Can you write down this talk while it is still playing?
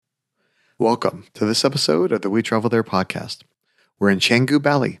Welcome to this episode of the We Travel There podcast. We're in Canggu,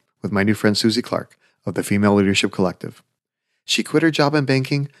 Bali with my new friend Susie Clark of the Female Leadership Collective. She quit her job in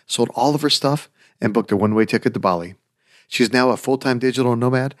banking, sold all of her stuff, and booked a one-way ticket to Bali. She's now a full-time digital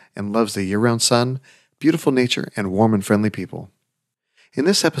nomad and loves the year-round sun, beautiful nature, and warm and friendly people. In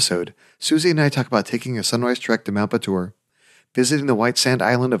this episode, Susie and I talk about taking a sunrise trek to Mount Batur, visiting the white sand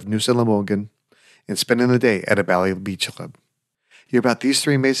island of Nusa, Lembongan, and spending the day at a Bali beach club. Hear about these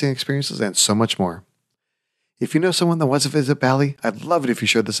three amazing experiences and so much more. If you know someone that wants to visit Bali, I'd love it if you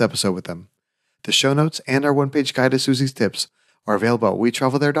shared this episode with them. The show notes and our one-page guide to Susie's tips are available at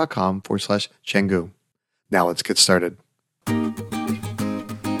wetravelthere.com/Canggu. Now let's get started.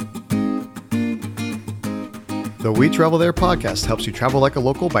 The We Travel There podcast helps you travel like a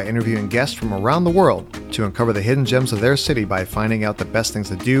local by interviewing guests from around the world to uncover the hidden gems of their city by finding out the best things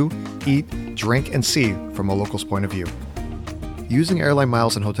to do, eat, drink, and see from a local's point of view. Using airline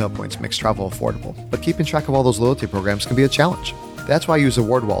miles and hotel points makes travel affordable, but keeping track of all those loyalty programs can be a challenge. That's why I use a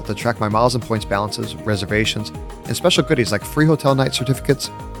Ward Wallet to track my miles and points balances, reservations, and special goodies like free hotel night certificates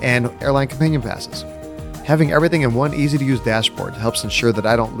and airline companion passes. Having everything in one easy-to-use dashboard helps ensure that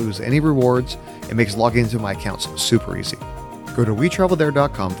I don't lose any rewards and makes logging into my accounts super easy. Go to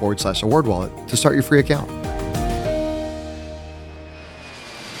wetravelthere.com/Award Wallet to start your free account.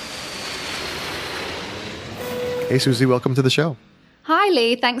 Hey, Susie, welcome to the show. Hi,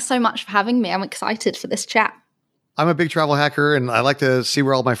 Lee. Thanks so much for having me. I'm excited for this chat. I'm a big travel hacker, and I like to see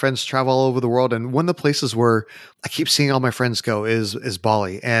where all my friends travel all over the world. And one of the places where I keep seeing all my friends go is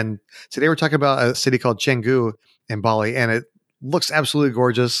Bali. And today we're talking about a city called Canggu in Bali, and it looks absolutely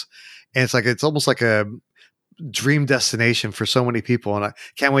gorgeous. And it's almost like a dream destination for so many people. And I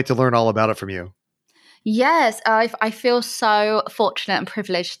can't wait to learn all about it from you. Yes, I feel so fortunate and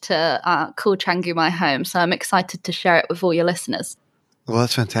privileged to call Canggu my home. So I'm excited to share it with all your listeners. Well,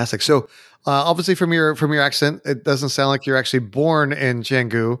 that's fantastic. So obviously from your accent, it doesn't sound like you're actually born in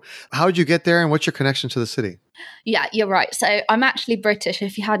Canggu. How did you get there and what's your connection to the city? Yeah, you're right. So I'm actually British,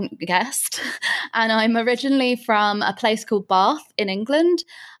 if you hadn't guessed. And I'm originally from a place called Bath in England.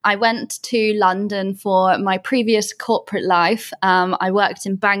 I went to London for my previous corporate life. I worked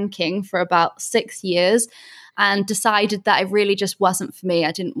in banking for about 6 years and decided that it really just wasn't for me.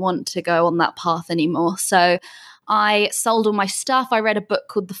 I didn't want to go on that path anymore. So I sold all my stuff. I read a book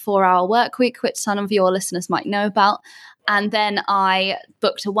called The 4-Hour Workweek, which some of your listeners might know about. And then I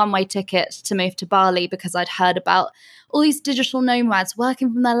booked a one-way ticket to move to Bali because I'd heard about all these digital nomads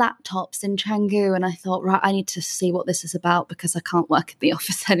working from their laptops in Canggu. And I thought, right, I need to see what this is about because I can't work at the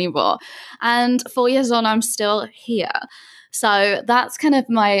office anymore. And 4 years on, I'm still here. So that's kind of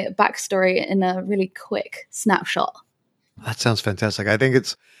my backstory in a really quick snapshot. That sounds fantastic. I think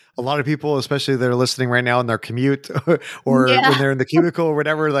it's a lot of people, especially that are listening right now in their commute or when they're in the cubicle or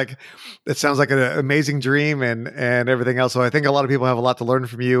whatever, like it sounds like an amazing dream and everything else. So I think a lot of people have a lot to learn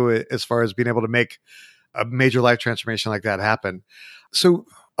from you as far as being able to make a major life transformation like that happen. So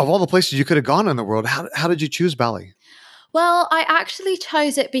of all the places you could have gone in the world, how did you choose Bali? Well, I actually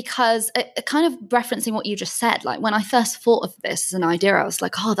chose it because kind of referencing what you just said, like when I first thought of this as an idea, I was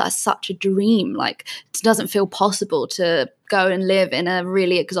like, oh, that's such a dream. Like it doesn't feel possible to go and live in a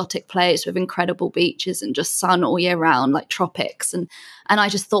really exotic place with incredible beaches and just sun all year round, like tropics. And I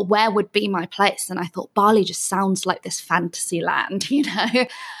just thought, where would be my place? And I thought Bali just sounds like this fantasy land, you know?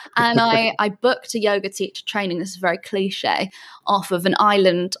 And I booked a yoga teacher training, this is very cliche, off of an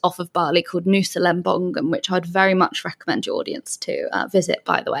island off of Bali called Nusa Lembongan, which I'd very much recommend your audience to visit,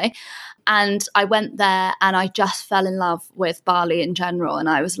 by the way. And I went there and I just fell in love with Bali in general. And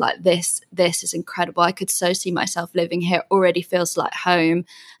I was like, this is incredible. I could so see myself living here. It already feels like home.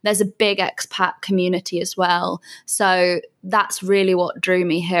 There's a big expat community as well. So that's really what drew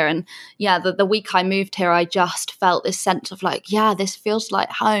me here. And yeah, the week I moved here, I just felt this sense of like, yeah, this feels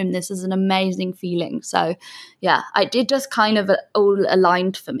like home. This is an amazing feeling. So yeah, I did just kind of all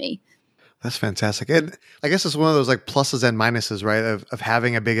aligned for me. That's fantastic. And I guess it's one of those like pluses and minuses, right? Of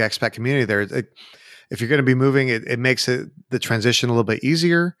having a big expat community there. If you're going to be moving, it makes the transition a little bit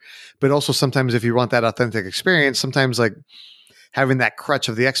easier. But also sometimes if you want that authentic experience, sometimes like having that crutch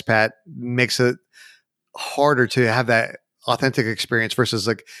of the expat makes it harder to have that authentic experience versus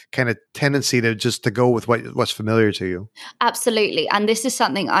like kind of tendency to just to go with what's familiar to you. Absolutely. And this is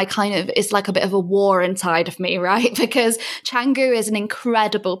something I kind of, it's like a bit of a war inside of me, right? Because Canggu is an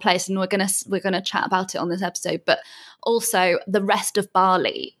incredible place and we're going to chat about it on this episode, but also the rest of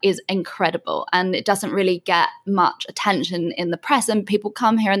Bali is incredible and it doesn't really get much attention in the press, and people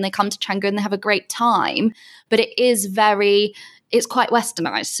come here and they come to Canggu and they have a great time, but it is very it's quite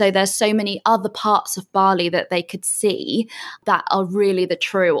westernized. So there's so many other parts of Bali that they could see that are really the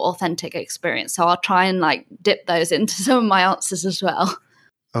true authentic experience. So I'll try and like dip those into some of my answers as well.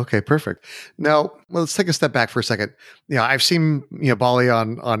 Okay, perfect. Now, well, let's take a step back for a second. I've seen Bali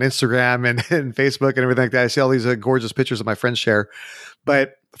on Instagram and Facebook and everything like that. I see all these gorgeous pictures that my friends share.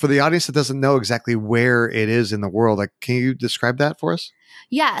 But for the audience that doesn't know exactly where it is in the world, like, can you describe that for us?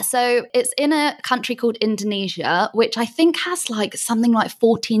 Yeah, so it's in a country called Indonesia, which I think has like something like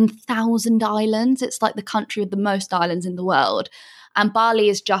 14,000 islands. It's like the country with the most islands in the world. And Bali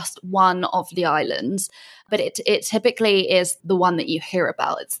is just one of the islands, but it typically is the one that you hear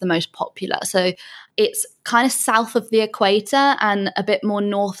about. It's the most popular. So it's kind of south of the equator and a bit more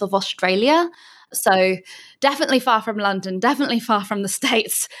north of Australia. So definitely far from London, definitely far from the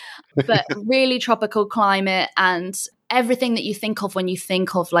States, but really tropical climate and everything that you think of when you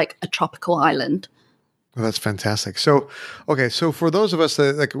think of like a tropical island. Well, that's fantastic. So, okay. So for those of us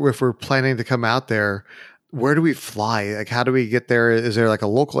that, like, if we're planning to come out there, where do we fly? Like, how do we get there? Is there like a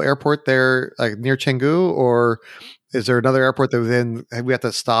local airport there, like near Canggu, or is there another airport that then we have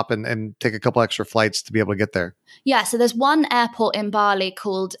to stop and take a couple extra flights to be able to get there? Yeah, so there's one airport in Bali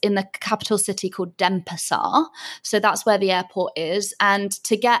in the capital city called Denpasar. So that's where the airport is. And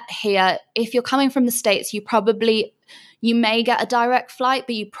to get here, if you're coming from the States, you may get a direct flight,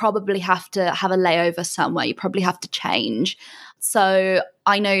 but you probably have to have a layover somewhere. You probably have to change. So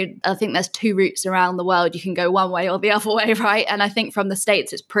I think there's two routes around the world. You can go one way or the other way, right? And I think from the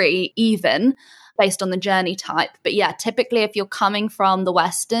States, it's pretty even based on the journey type. But yeah, typically if you're coming from the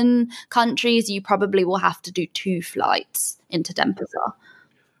Western countries, you probably will have to do 2 flights into Denpasar.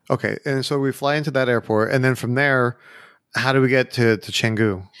 Okay. And so we fly into that airport. And then from there, how do we get to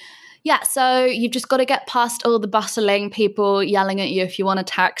Canggu? Yeah, so you've just got to get past all the bustling people yelling at you if you want a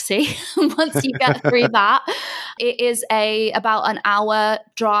taxi. Once you get through that, it is about an hour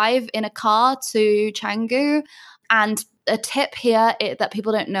drive in a car to Canggu. And a tip here that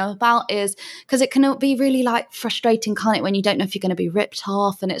people don't know about is because it can be really like frustrating, can't it, when you don't know if you're going to be ripped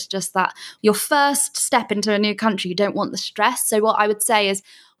off, and it's just that your first step into a new country, you don't want the stress. So what I would say is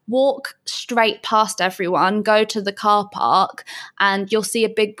walk straight past everyone, go to the car park, and you'll see a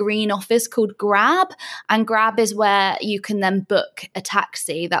big green office called Grab. And Grab is where you can then book a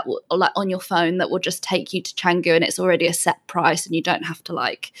taxi that will, like on your phone, that will just take you to Canggu, and it's already a set price, and you don't have to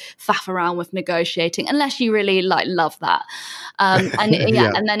like faff around with negotiating unless you really like love that. And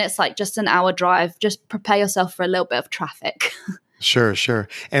Yeah. And then it's like just an hour drive. Just prepare yourself for a little bit of traffic. Sure.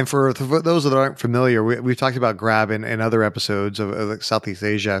 And for those that aren't familiar, we've talked about Grab in other episodes of like Southeast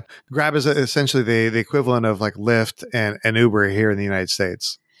Asia. Grab is essentially the equivalent of like Lyft and Uber here in the United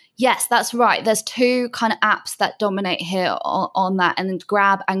States. Yes, that's right. There's 2 kind of apps that dominate here on that, and then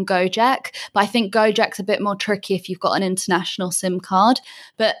Grab and Gojek. But I think Gojek's a bit more tricky if you've got an international SIM card.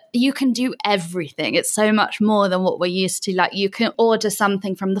 But you can do everything. It's so much more than what we're used to. Like, you can order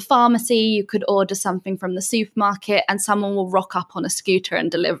something from the pharmacy, you could order something from the supermarket, and someone will rock up on a scooter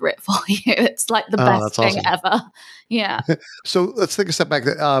and deliver it for you. It's like the best thing ever. Yeah. So let's take a step back.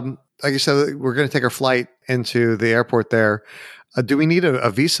 Like you said, we're going to take our flight into the airport there. Do we need a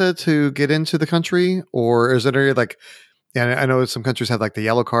visa to get into the country, or is it like, yeah, I know some countries have like the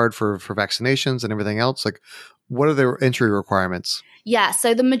yellow card for vaccinations and everything else. Like, what are their entry requirements? Yeah,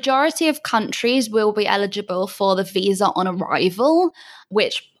 so the majority of countries will be eligible for the visa on arrival,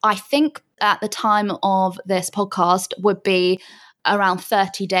 which I think at the time of this podcast would be around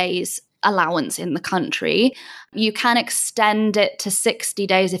 30 days allowance in the country. You can extend it to 60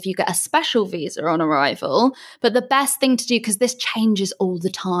 days if you get a special visa on arrival. But the best thing to do, because this changes all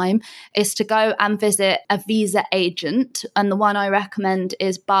the time, is to go and visit a visa agent. And the one I recommend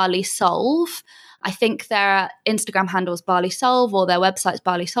is Bali Solve. I think their Instagram handle is Bali Solve, or their website is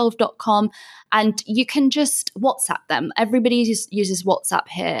balisolve.com. And you can just WhatsApp them. Everybody uses WhatsApp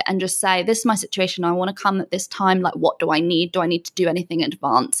here, and just say, this is my situation. I want to come at this time. Like, what do I need? Do I need to do anything in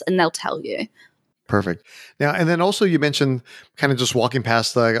advance? And they'll tell you. Perfect. Now, and then also you mentioned kind of just walking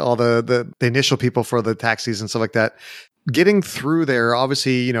past all the initial people for the taxis and stuff like that. Getting through there,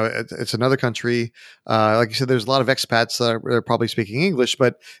 obviously, it's another country. Like you said, there's a lot of expats that are probably speaking English,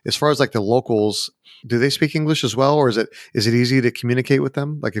 but as far as like the locals, do they speak English as well? Or is it easy to communicate with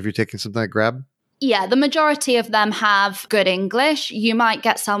them? Like if you're taking something like Grab? Yeah, the majority of them have good English. You might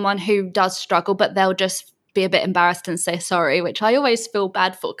get someone who does struggle, but they'll just be a bit embarrassed and say sorry, which I always feel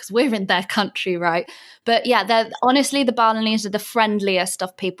bad for because we're in their country, right? But yeah, they're honestly, the Balinese are the friendliest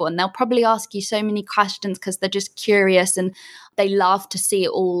of people, and they'll probably ask you so many questions because they're just curious and they love to see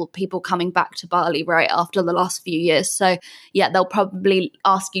all people coming back to Bali right after the last few years. So yeah, they'll probably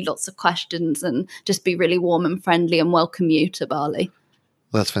ask you lots of questions and just be really warm and friendly and welcome you to Bali.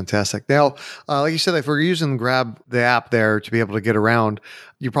 That's fantastic. Now, like you said, if we're using Grab, the app there to be able to get around,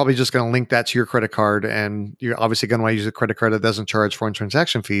 you're probably just going to link that to your credit card, and you're obviously going to want to use a credit card that doesn't charge foreign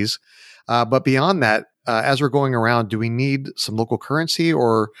transaction fees. But beyond that, as we're going around, do we need some local currency,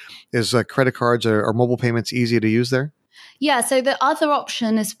 or is credit cards or mobile payments easy to use there? Yeah, so the other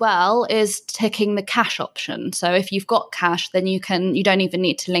option as well is taking the cash option. So if you've got cash, then you don't even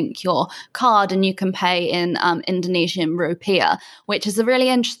need to link your card, and you can pay in Indonesian rupiah, which is a really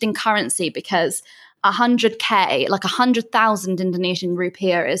interesting currency because 100K, like 100,000 Indonesian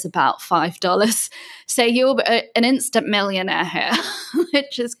rupiah is about $5. So you're an instant millionaire here,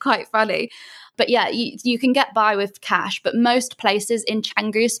 which is quite funny. But yeah, you can get by with cash, but most places in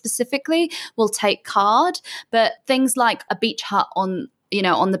Canggu specifically will take card. But things like a beach hut on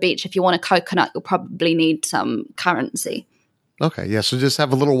the beach, if you want a coconut, you'll probably need some currency. Okay, yeah. So just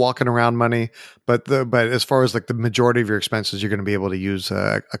have a little walking around money, but as far as like the majority of your expenses, you're going to be able to use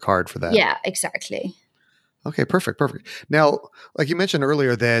a card for that. Yeah, exactly. Okay, perfect. Now, like you mentioned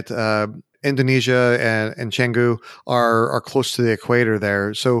earlier, that Indonesia and Canggu are close to the equator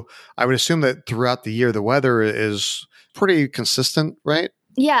there. So I would assume that throughout the year, the weather is pretty consistent, right?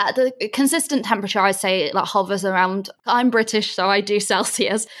 Yeah, the consistent temperature, I'd say, like hovers around, I'm British, so I do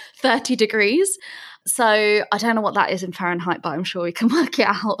Celsius, 30 degrees. So I don't know what that is in Fahrenheit, but I'm sure we can work it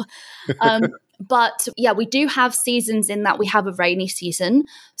out. But yeah, we do have seasons in that we have a rainy season.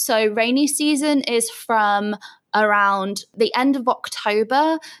 So rainy season is from around the end of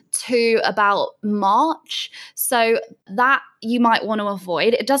October to about March. So that you might want to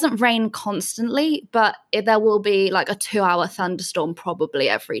avoid. It doesn't rain constantly, but there will be like a 2-hour thunderstorm probably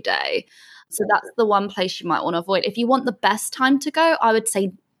every day. So that's the one place you might want to avoid. If you want the best time to go, I would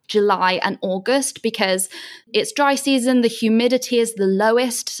say July and August, because it's dry season, the humidity is the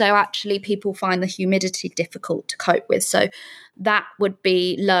lowest. So actually people find the humidity difficult to cope with. So that would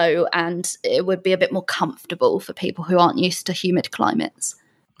be low, and it would be a bit more comfortable for people who aren't used to humid climates.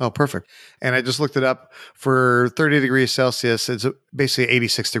 Oh, perfect. And I just looked it up. For 30 degrees Celsius, it's basically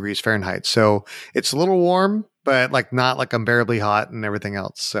 86 degrees Fahrenheit. So it's a little warm, but like not like unbearably hot and everything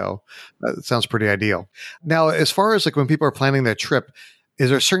else. So that sounds pretty ideal. Now, as far as like when people are planning their trip, is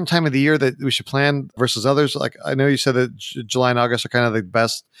there a certain time of the year that we should plan versus others? Like I know you said that July and August are kind of the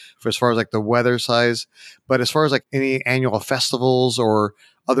best for as far as like the weather size, but as far as like any annual festivals or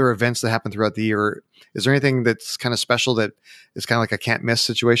other events that happen throughout the year, is there anything that's kind of special that is kind of like a can't miss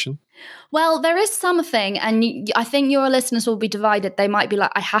situation? Well, there is something, and I think your listeners will be divided. They might be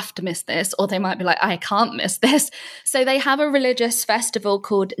like, I have to miss this, or they might be like, I can't miss this. So they have a religious festival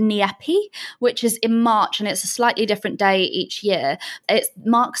called Nyepi, which is in March, and it's a slightly different day each year. It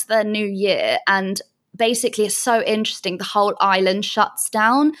marks the new year, and basically it's so interesting. The whole island shuts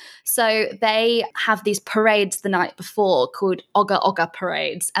down. So they have these parades the night before called Oga Oga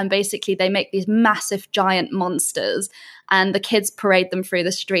parades. And basically they make these massive giant monsters, and the kids parade them through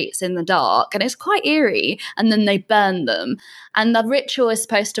the streets in the dark. And it's quite eerie. And then they burn them. And the ritual is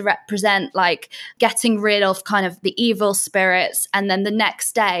supposed to represent like getting rid of kind of the evil spirits. And then the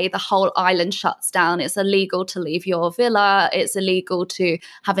next day, the whole island shuts down. It's illegal to leave your villa. It's illegal to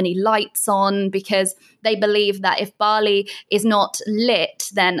have any lights on, because they believe that if Bali is not lit,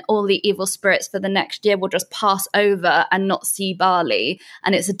 then all the evil spirits for the next year will just pass over and not see Bali.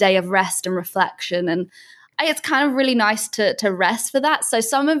 And it's a day of rest and reflection. And it's kind of really nice to rest for that. So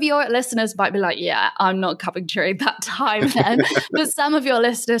some of your listeners might be like, yeah, I'm not coming during that time then. But some of your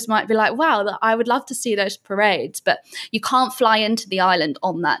listeners might be like, wow, I would love to see those parades. But you can't fly into the island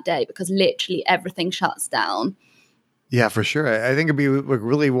on that day because literally everything shuts down. Yeah, for sure. I think it'd be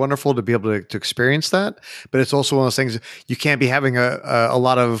really wonderful to be able to experience that. But it's also one of those things, you can't be having a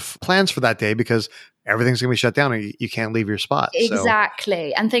lot of plans for that day because everything's going to be shut down and you can't leave your spot.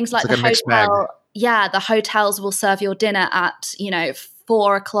 Exactly. And things like the hotel. Yeah, the hotels will serve your dinner at,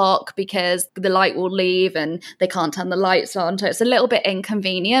 4:00 because the light will leave and they can't turn the lights on. So it's a little bit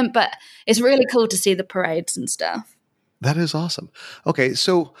inconvenient, but it's really cool to see the parades and stuff. That is awesome. Okay,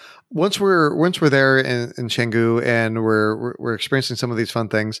 so once we're there in Canggu and we're experiencing some of these fun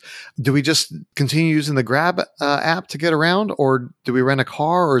things, do we just continue using the Grab app to get around, or do we rent a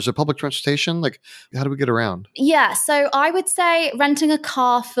car, or is it public transportation? Like, how do we get around? Yeah, so I would say renting a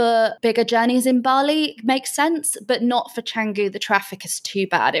car for bigger journeys in Bali makes sense, but not for Canggu. The traffic is too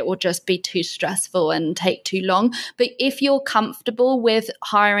bad. It will just be too stressful and take too long. But if you're comfortable with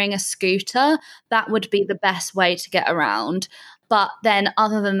hiring a scooter, that would be the best way to get around. But then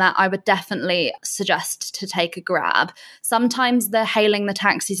other than that, I would definitely suggest to take a Grab. Sometimes they're hailing the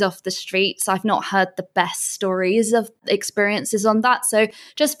taxis off the streets. I've not heard the best stories of experiences on that. So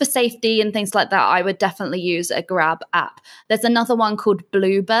just for safety and things like that, I would definitely use a Grab app. There's another one called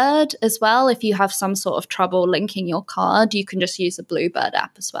Bluebird as well. If you have some sort of trouble linking your card, you can just use the Bluebird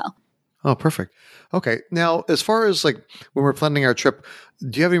app as well. Oh, perfect. Okay. Now, as far as like when we're planning our trip,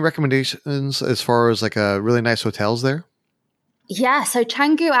 do you have any recommendations as far as like really nice hotels there? Yeah, so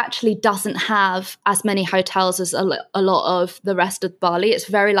Canggu actually doesn't have as many hotels as a lot of the rest of Bali. It's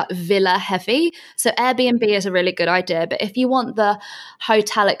very like villa heavy. So Airbnb is a really good idea. But if you want the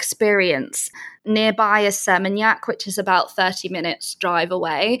hotel experience, nearby is Seminyak, which is about 30 minutes drive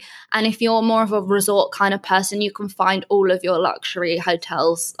away. And if you're more of a resort kind of person, you can find all of your luxury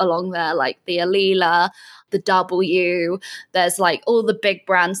hotels along there, like the Alila, the W. There's like all the big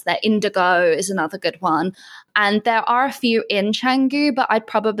brands there. Indigo is another good one. And there are a few in Canggu, but I'd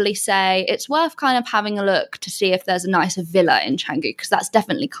probably say it's worth kind of having a look to see if there's a nicer villa in Canggu, because that's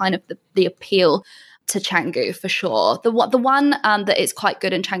definitely kind of the appeal to Canggu for sure. The one that is quite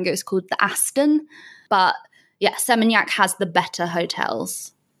good in Canggu is called the Aston. But yeah, Seminyak has the better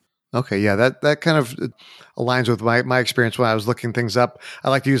hotels. Okay, yeah, that kind of aligns with my experience when I was looking things up. I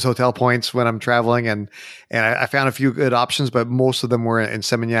like to use hotel points when I'm traveling, and I found a few good options, but most of them were in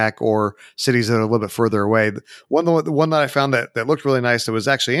Seminyak or cities that are a little bit further away. The one that I found that looked really nice that was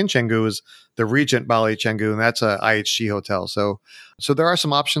actually in Canggu is the Regent Bali Canggu, and that's a IHG hotel. So there are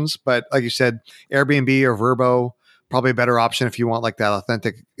some options, but like you said, Airbnb or Vrbo, probably a better option if you want like that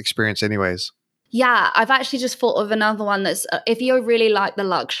authentic experience anyways. Yeah, I've actually just thought of another one that's, if you really like the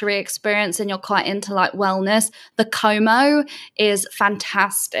luxury experience and you're quite into like wellness, the Como is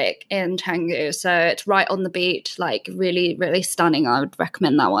fantastic in Canggu. So it's right on the beach, like really, really stunning. I would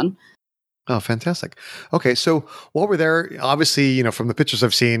recommend that one. Oh, fantastic. Okay, so while we're there, obviously, from the pictures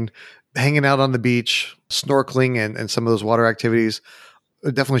I've seen, hanging out on the beach, snorkeling and some of those water activities,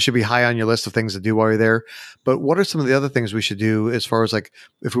 it definitely should be high on your list of things to do while you're there. But what are some of the other things we should do as far as like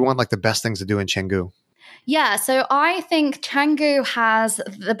if we want like the best things to do in Canggu? Yeah, so I think Canggu has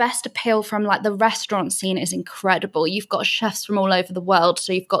the best appeal from like the restaurant scene is incredible. You've got chefs from all over the world,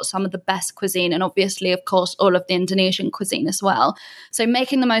 so you've got some of the best cuisine and obviously, of course, all of the Indonesian cuisine as well. So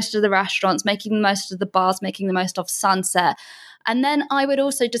making the most of the restaurants, making the most of the bars, making the most of sunset. And then I would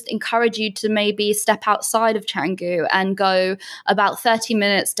also just encourage you to maybe step outside of Canggu and go about 30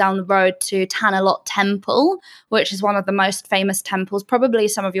 minutes down the road to Tanalot Temple, which is one of the most famous temples. Probably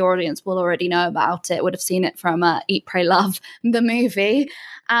some of your audience will already know about it, would have seen it from Eat, Pray, Love, the movie.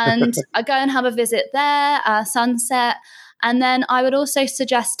 And I go and have a visit there, sunset. And then I would also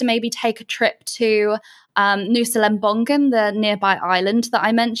suggest to maybe take a trip to Nusa Lembongan, the nearby island that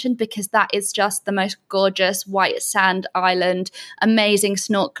I mentioned, because that is just the most gorgeous white sand island, amazing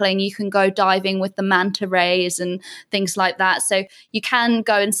snorkeling. You can go diving with the manta rays and things like that. So you can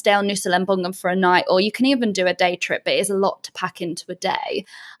go and stay on Nusa Lembongan for a night, or you can even do a day trip, but it is a lot to pack into a day.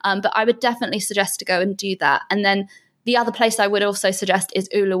 But I would definitely suggest to go and do that. And then the other place I would also suggest is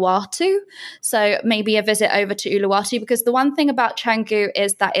Uluwatu. So maybe a visit over to Uluwatu, because the one thing about Canggu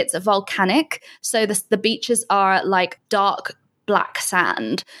is that it's a volcanic. So the beaches are like dark black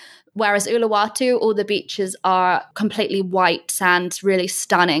sand. Whereas Uluwatu, all the beaches are completely white sand, really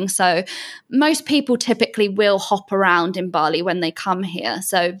stunning. So most people typically will hop around in Bali when they come here.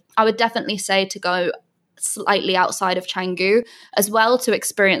 So I would definitely say to go slightly outside of Canggu as well to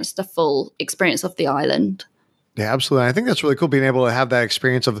experience the full experience of the island. Yeah, absolutely. I think that's really cool being able to have that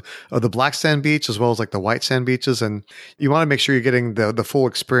experience of the black sand beach as well as like the white sand beaches. And you want to make sure you're getting the full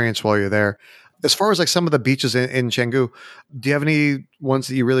experience while you're there. As far as like some of the beaches in Canggu, do you have any ones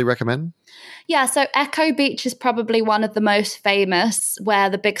that you really recommend? Yeah, so Echo Beach is probably one of the most famous where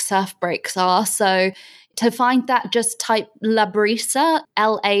the big surf breaks are. So to find that, just type La Brisa,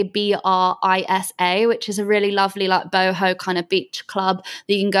 Labrisa, which is a really lovely like boho kind of beach club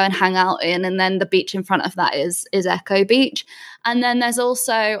that you can go and hang out in. And then the beach in front of that is Echo Beach. And then there's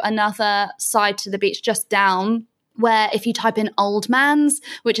also another side to the beach just down where if you type in Old Man's,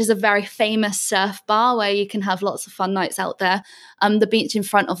 which is a very famous surf bar where you can have lots of fun nights out there, the beach in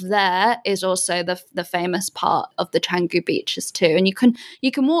front of there is also the famous part of the Canggu beaches too. And you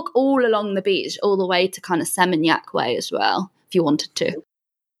can walk all along the beach all the way to kind of Seminyak Way as well, if you wanted to.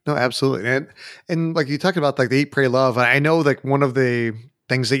 No, absolutely. And like you talked about like the Eat, Pray, Love. I know like one of the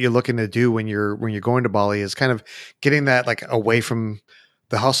things that you're looking to do when you're going to Bali is kind of getting that like away from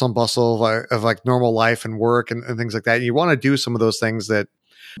the hustle and bustle of like normal life and work and things like that. You want to do some of those things that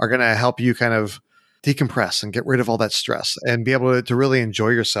are going to help you kind of decompress and get rid of all that stress and be able to really enjoy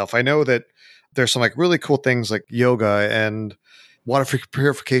yourself. I know that there's some like really cool things like yoga and water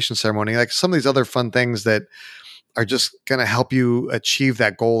purification ceremony, like some of these other fun things that are just going to help you achieve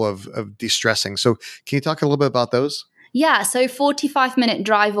that goal of de-stressing. So can you talk a little bit about those? Yeah, so 45-minute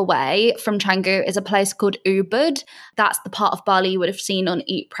drive away from Canggu is a place called Ubud. That's the part of Bali you would have seen on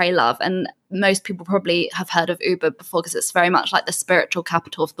Eat, Pray, Love. And most people probably have heard of Ubud before because it's very much like the spiritual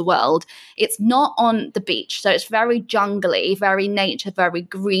capital of the world. It's not on the beach, so it's very jungly, very nature, very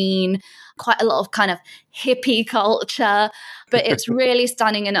green, quite a lot of kind of hippie culture, but it's really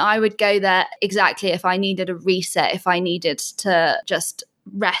stunning. And I would go there exactly if I needed a reset, if I needed to just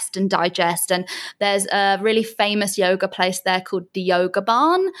rest and digest. And there's a really famous yoga place there called the Yoga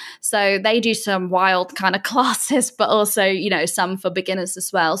Barn. So they do some wild kind of classes, but also, you know, some for beginners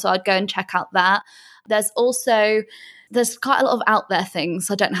as well. So I'd go and check out that. There's quite a lot of out there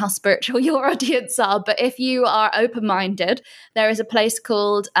things. I don't know how spiritual your audience are, but if you are open-minded, there is a place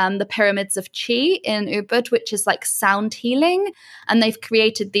called the Pyramids of Chi in Ubud, which is like sound healing. And they've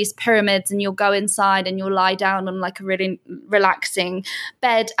created these pyramids, and you'll go inside and you'll lie down on like a really relaxing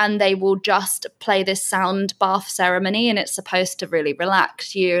bed, and they will just play this sound bath ceremony, and it's supposed to really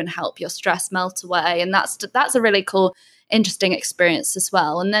relax you and help your stress melt away. And that's a really cool, interesting experience as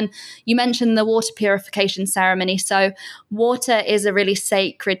well. And then you mentioned the water purification ceremony. So water is a really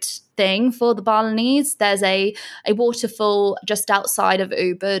sacred thing for the Balinese. There's a waterfall just outside of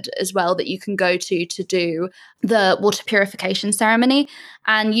Ubud as well that you can go to do the water purification ceremony.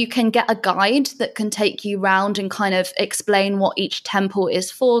 And you can get a guide that can take you round and kind of explain what each temple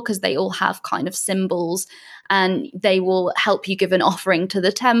is for, because they all have kind of symbols, and they will help you give an offering to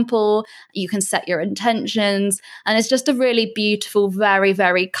the temple. You can set your intentions. And it's just a really beautiful, very,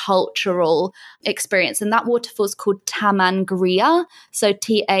 very cultural experience. And that waterfall is called Tamangriya. So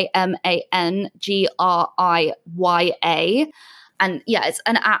Tamangriya. And yeah,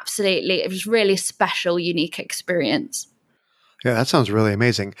 it was really special, unique experience. Yeah, that sounds really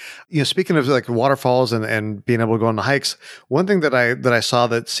amazing. You know, speaking of like waterfalls and being able to go on the hikes, one thing that I saw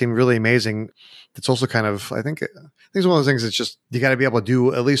that seemed really amazing, it's also kind of, I think it's one of those things that's just, you got to be able to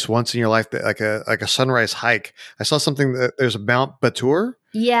do at least once in your life, that like a sunrise hike. I saw something that there's a Mount Batur.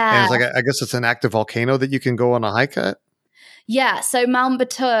 Yeah. And it's like, I guess it's an active volcano that you can go on a hike at. Yeah, so Mount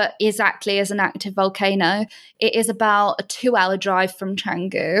Batur exactly is an active volcano. It is about a 2-hour drive from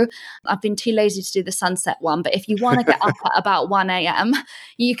Canggu. I've been too lazy to do the sunset one, but if you want to get up at about 1 a.m.,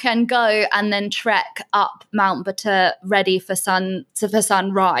 you can go and then trek up Mount Batur ready for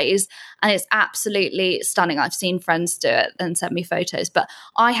sunrise. And it's absolutely stunning. I've seen friends do it and send me photos, but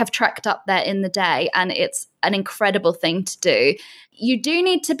I have trekked up there in the day, and it's an incredible thing to do. You do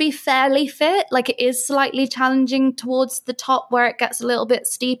need to be fairly fit. Like, it is slightly challenging towards the top where it gets a little bit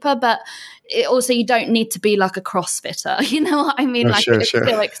steeper, but also you don't need to be like a CrossFitter. You know what I mean? Oh, like, sure, it's sure.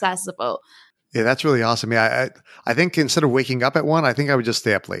 still accessible. Yeah, that's really awesome. Yeah, I think instead of waking up at 1, I think I would just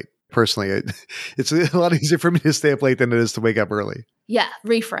stay up late. Personally, it's a lot easier for me to stay up late than it is to wake up early. Yeah,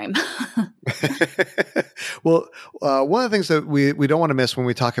 reframe. Well, one of the things that we don't want to miss when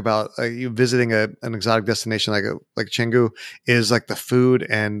we talk about you visiting an exotic destination like Canggu is like the food,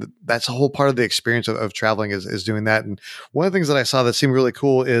 and that's a whole part of the experience of traveling is doing that. And one of the things that I saw that seemed really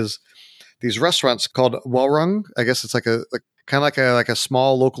cool is these restaurants called warung. I guess it's like kind of like a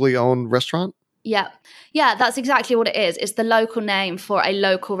small locally owned restaurant. Yeah. Yeah, that's exactly what it is. It's the local name for a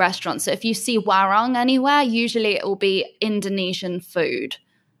local restaurant. So if you see warung anywhere, usually it will be Indonesian food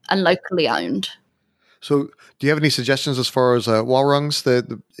and locally owned. So do you have any suggestions as far as warungs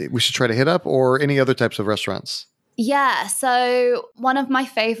that we should try to hit up, or any other types of restaurants? Yeah, so one of my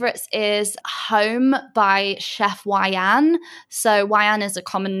favorites is Home by Chef Wayan. So Wayan is a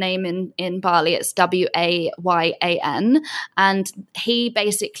common name in Bali. It's Wayan. And he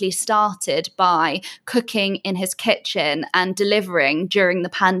basically started by cooking in his kitchen and delivering during the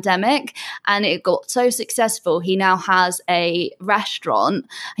pandemic. And it got so successful, he now has a restaurant.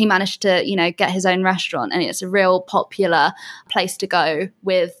 He managed to, get his own restaurant, and it's a real popular place to go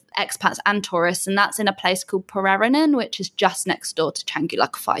with expats and tourists, and that's in a place called Pereranan, which is just next door to Canggu,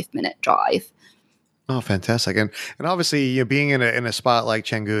 like a 5-minute drive. Oh, fantastic! And obviously, being in a spot like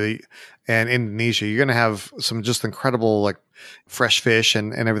Canggu and Indonesia, you're going to have some just incredible like fresh fish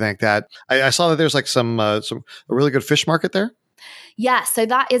and everything like that. I saw that there's like some a really good fish market there. Yeah, so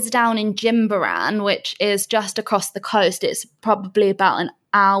that is down in Jimbaran, which is just across the coast. It's probably about an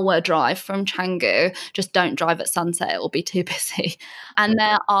hour drive from Canggu. Just don't drive at sunset, it will be too busy. And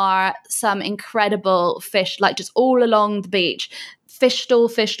there are some incredible fish, like just all along the beach. Fish stall,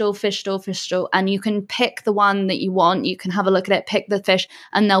 fish stall, fish stall, fish stall. And you can pick the one that you want. You can have a look at it, pick the fish,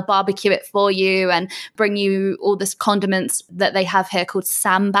 and they'll barbecue it for you and bring you all this condiments that they have here called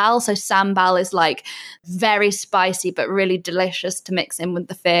sambal. So sambal is like very spicy, but really delicious to mix in with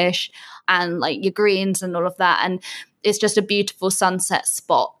the fish and like your greens and all of that. And it's just a beautiful sunset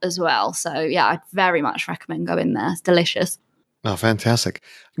spot as well. So yeah, I'd very much recommend going there. It's delicious. Oh, fantastic.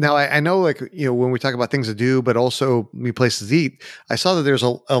 Now, I know, like, when we talk about things to do, but also new places to eat, I saw that there's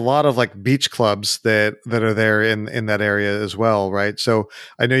a lot of like beach clubs that are there in that area as well, right? So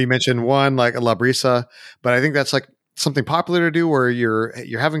I know you mentioned one, like La Brisa, but I think that's like something popular to do where you're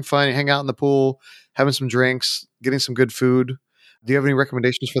having fun, you hang out in the pool, having some drinks, getting some good food. Do you have any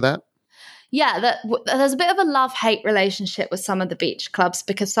recommendations for that? Yeah, there's a bit of a love-hate relationship with some of the beach clubs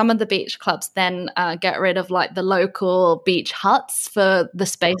because some of the beach clubs then get rid of like the local beach huts for the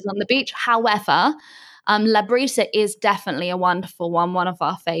space on the beach. However, La Brisa is definitely a wonderful one of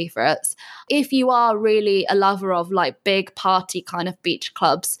our favorites. If you are really a lover of like big party kind of beach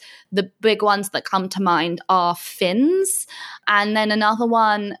clubs, the big ones that come to mind are Finn's. And then another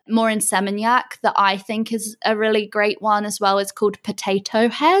one more in Seminyak that I think is a really great one as well is called Potato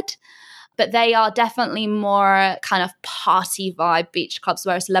Head. But they are definitely more kind of party vibe beach clubs,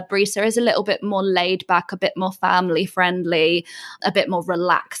 whereas La Brisa is a little bit more laid back, a bit more family friendly, a bit more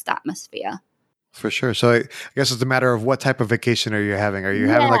relaxed atmosphere. For sure. So I guess it's a matter of what type of vacation are you having? Are you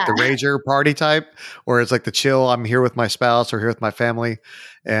having like the rager party type, or it's like the chill, I'm here with my spouse or here with my family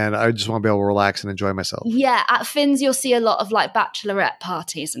and I just want to be able to relax and enjoy myself? Yeah, at Finn's you'll see a lot of like bachelorette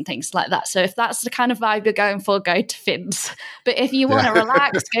parties and things like that. So if that's the kind of vibe you're going for, go to Finn's. But if you want to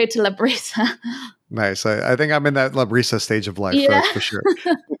relax, go to La Brisa. Nice. I think I'm in that La Brisa stage of life for sure.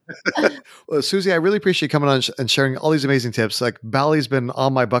 Well, Susie, I really appreciate you coming on and sharing all these amazing tips. Like Bali's been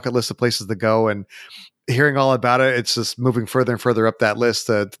on my bucket list of places to go, and hearing all about it, it's just moving further and further up that list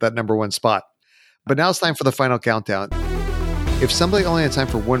to that number one spot. But now it's time for the final countdown. If somebody only had time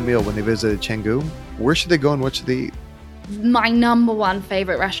for one meal when they visited Canggu, where should they go and what should they eat? My number one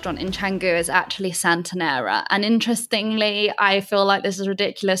favorite restaurant in Canggu is actually Santanera. And interestingly, I feel like this is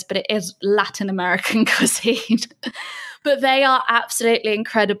ridiculous, but it is Latin American cuisine. But they are absolutely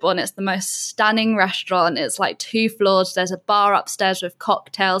incredible. And it's the most stunning restaurant. It's like 2 floors. There's a bar upstairs with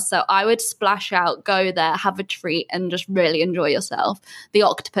cocktails. So I would splash out, go there, have a treat, and just really enjoy yourself. The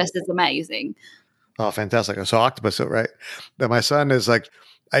octopus is amazing. Oh, fantastic. So octopus, right? That my son is like,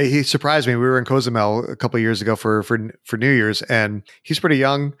 he surprised me. We were in Cozumel a couple of years ago for New Year's, and he's pretty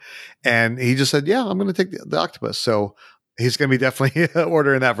young, and he just said, "Yeah, I'm going to take the octopus." So he's going to be definitely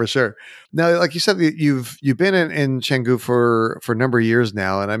ordering that for sure. Now, like you said, you've been in Canggu for a number of years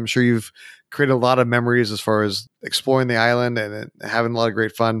now, and I'm sure you've created a lot of memories as far as exploring the island and having a lot of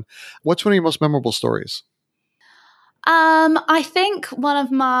great fun. What's one of your most memorable stories? I think one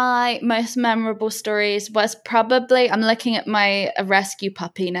of my most memorable stories was probably, I'm looking at my rescue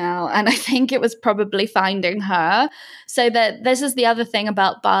puppy now, and I think it was probably finding her. So that this is the other thing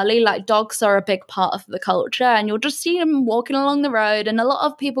about Bali, like dogs are a big part of the culture, and you'll just see them walking along the road, and a lot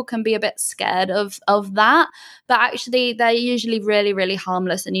of people can be a bit scared of that, but actually they're usually really, really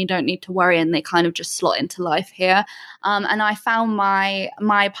harmless, and you don't need to worry, and they kind of just slot into life here. And I found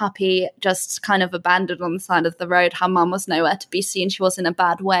my puppy just kind of abandoned on the side of the road. Her mum was nowhere to be seen. She was in a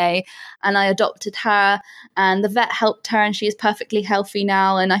bad way. And I adopted her, and the vet helped her, and she's perfectly healthy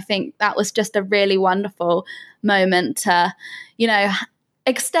now. And I think that was just a really wonderful moment to,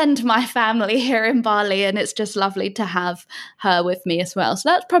 extend my family here in Bali. And it's just lovely to have her with me as well. So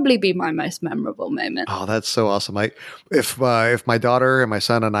that's probably be my most memorable moment. Oh, that's so awesome. If my daughter and my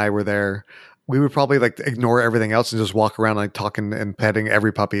son and I were there, we would probably like ignore everything else and just walk around like talking and petting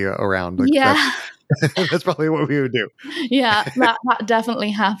every puppy around. Like, yeah. That's probably what we would do. Yeah, that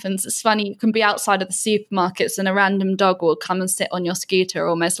definitely happens. It's funny. You can be outside of the supermarkets and a random dog will come and sit on your scooter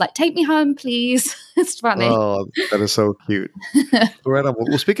almost like, take me home, please. It's funny. Oh, that is so cute. Right on.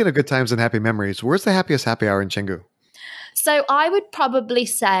 Well, speaking of good times and happy memories, where's the happiest happy hour in Canggu? So I would probably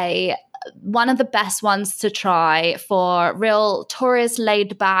say one of the best ones to try for real tourist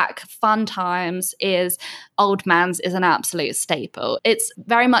laid back fun times is Old Man's is an absolute staple. It's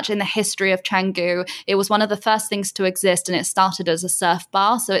very much in the history of Canggu. It was one of the first things to exist, and it started as a surf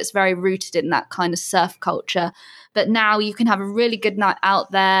bar, so it's very rooted in that kind of surf culture. But now you can have a really good night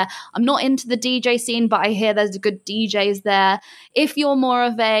out there. I'm not into the DJ scene, but I hear there's good DJs there. If you're more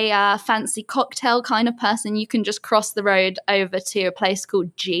of a fancy cocktail kind of person, you can just cross the road over to a place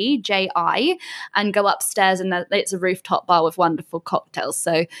called J.I., and go upstairs, and it's a rooftop bar with wonderful cocktails.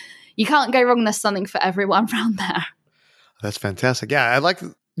 So you can't go wrong. There's something for everyone around there. That's fantastic. Yeah, I like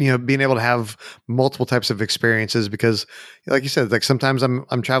being able to have multiple types of experiences because, like you said, like sometimes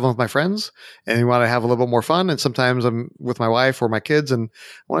I'm traveling with my friends and I want to have a little bit more fun, and sometimes I'm with my wife or my kids and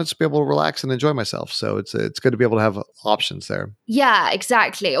I want to just be able to relax and enjoy myself. So it's good to be able to have options there. Yeah,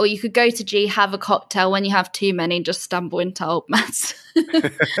 exactly. Or you could go to G, have a cocktail. When you have too many, just stumble into Old Man's.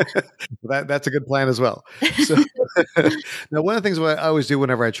 That's a good plan as well. So now, one of the things I always do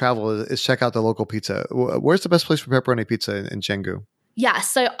whenever I travel is check out the local pizza. Where's the best place for pepperoni pizza in Canggu? Yeah,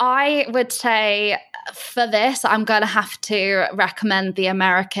 so I would say for this, I'm going to have to recommend the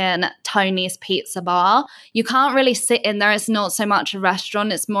American Tony's Pizza Bar. You can't really sit in there. It's not so much a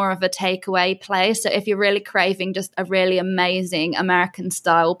restaurant. It's more of a takeaway place. So if you're really craving just a really amazing American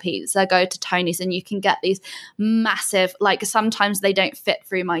style pizza, go to Tony's and you can get these massive, like sometimes they don't fit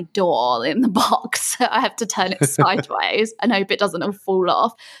through my door in the box. So I have to turn it sideways and hope it doesn't all fall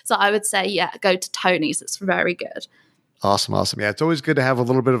off. So I would say, yeah, go to Tony's. It's very good. Awesome. Yeah, it's always good to have a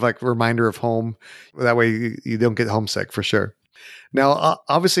little bit of like a reminder of home. That way you don't get homesick for sure. Now,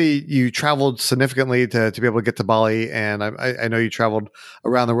 obviously, you traveled significantly to be able to get to Bali, and I know you traveled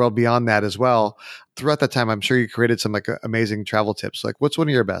around the world beyond that as well. Throughout that time, I'm sure you created some like amazing travel tips. Like, what's one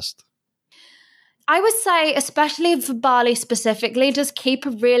of your best? I would say, especially for Bali specifically, just keep a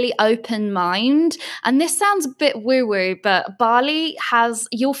really open mind. And this sounds a bit woo-woo, but Bali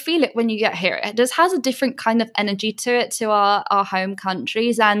you'll feel it when you get here. It just has a different kind of energy to it, to our home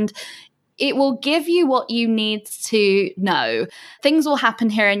countries. And it will give you what you need to know. Things will happen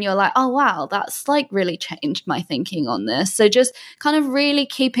here and you're like, oh, wow, that's like really changed my thinking on this. So just kind of really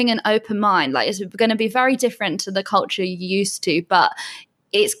keeping an open mind. Like, it's going to be very different to the culture you're used to, but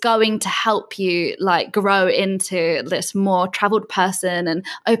it's going to help you like grow into this more traveled person and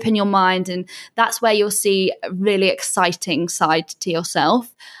open your mind. And that's where you'll see a really exciting side to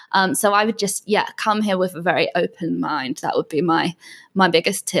yourself. So I would just, come here with a very open mind. That would be my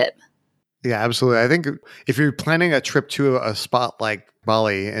biggest tip. Yeah, absolutely. I think if you're planning a trip to a spot like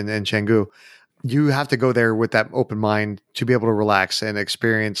Bali and Canggu, you have to go there with that open mind to be able to relax and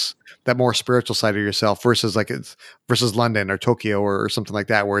experience that more spiritual side of yourself versus London or Tokyo or something like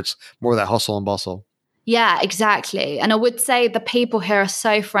that, where it's more of that hustle and bustle. Yeah, exactly. And I would say the people here are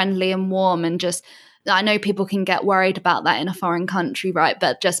so friendly and warm, and just, I know people can get worried about that in a foreign country, right?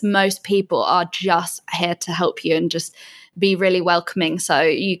 But just most people are just here to help you and just be really welcoming. So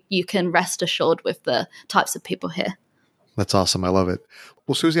you can rest assured with the types of people here. That's awesome. I love it.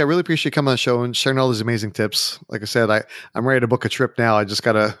 Well, Susie, I really appreciate you coming on the show and sharing all these amazing tips. Like I said, I'm ready to book a trip now. I just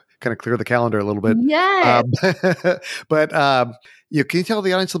got to kind of clear the calendar a little bit. Yeah. But can you tell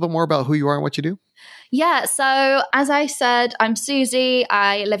the audience a little bit more about who you are and what you do? Yeah. So as I said, I'm Susie.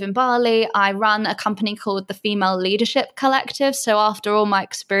 I live in Bali. I run a company called the Female Leadership Collective. So after all my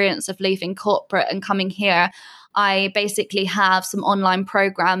experience of leaving corporate and coming here, I basically have some online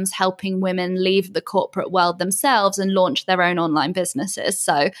programs helping women leave the corporate world themselves and launch their own online businesses.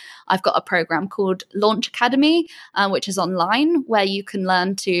 So I've got a program called Launch Academy, which is online, where you can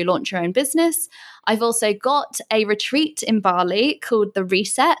learn to launch your own business. I've also got a retreat in Bali called The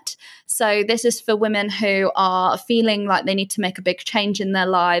Reset. So this is for women who are feeling like they need to make a big change in their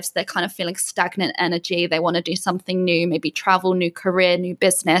lives. They're kind of feeling stagnant energy. They want to do something new, maybe travel, new career, new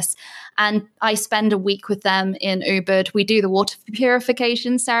business. And I spend a week with them in Ubud. We do the water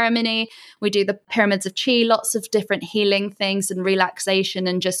purification ceremony. We do the pyramids of chi, lots of different healing things and relaxation,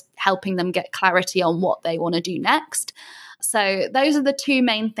 and just helping them get clarity on what they want to do next. So those are the two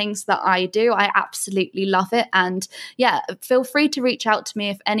main things that I do. I absolutely love it. And feel free to reach out to me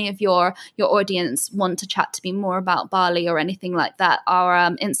if any of your audience want to chat to me more about Bali or anything like that. Our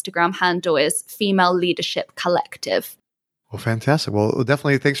Instagram handle is Female Leadership Collective. Well, fantastic. Well,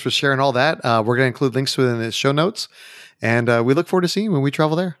 definitely thanks for sharing all that. We're going to include links to it in the show notes. And we look forward to seeing you when we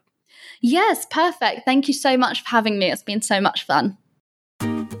travel there. Yes, perfect. Thank you so much for having me. It's been so much fun.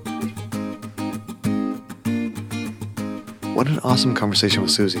 What an awesome conversation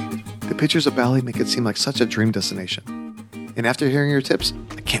with Susie. The pictures of Bali make it seem like such a dream destination. And after hearing your tips,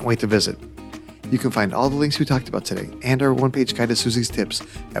 I can't wait to visit. You can find all the links we talked about today and our one-page guide to Susie's tips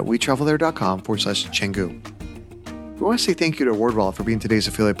at wetravelthere.com/Canggu. We want to say thank you to AwardWallet for being today's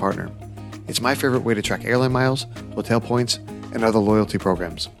affiliate partner. It's my favorite way to track airline miles, hotel points, and other loyalty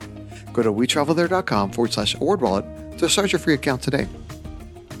programs. Go to wetravelthere.com/AwardWallet to start your free account today.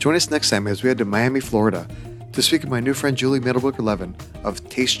 Join us next time as we head to Miami, Florida to speak with my new friend Julie Middlebrook-11 of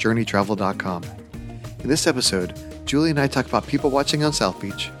TasteJourneyTravel.com. In this episode, Julie and I talk about people watching on South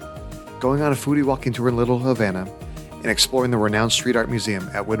Beach, going on a foodie walking tour in Little Havana, and exploring the renowned street art museum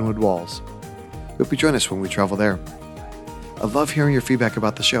at Wynwood Walls. We hope you join us when we travel there. I love hearing your feedback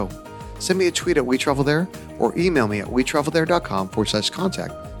about the show. Send me a tweet at WeTravelThere or email me at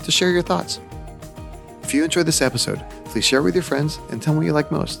wetravelthere.com/contact to share your thoughts. If you enjoyed this episode, please share it with your friends and tell me what you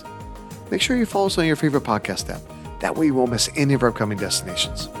like most. Make sure you follow us on your favorite podcast app. That way you won't miss any of our upcoming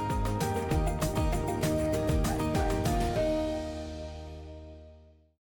destinations.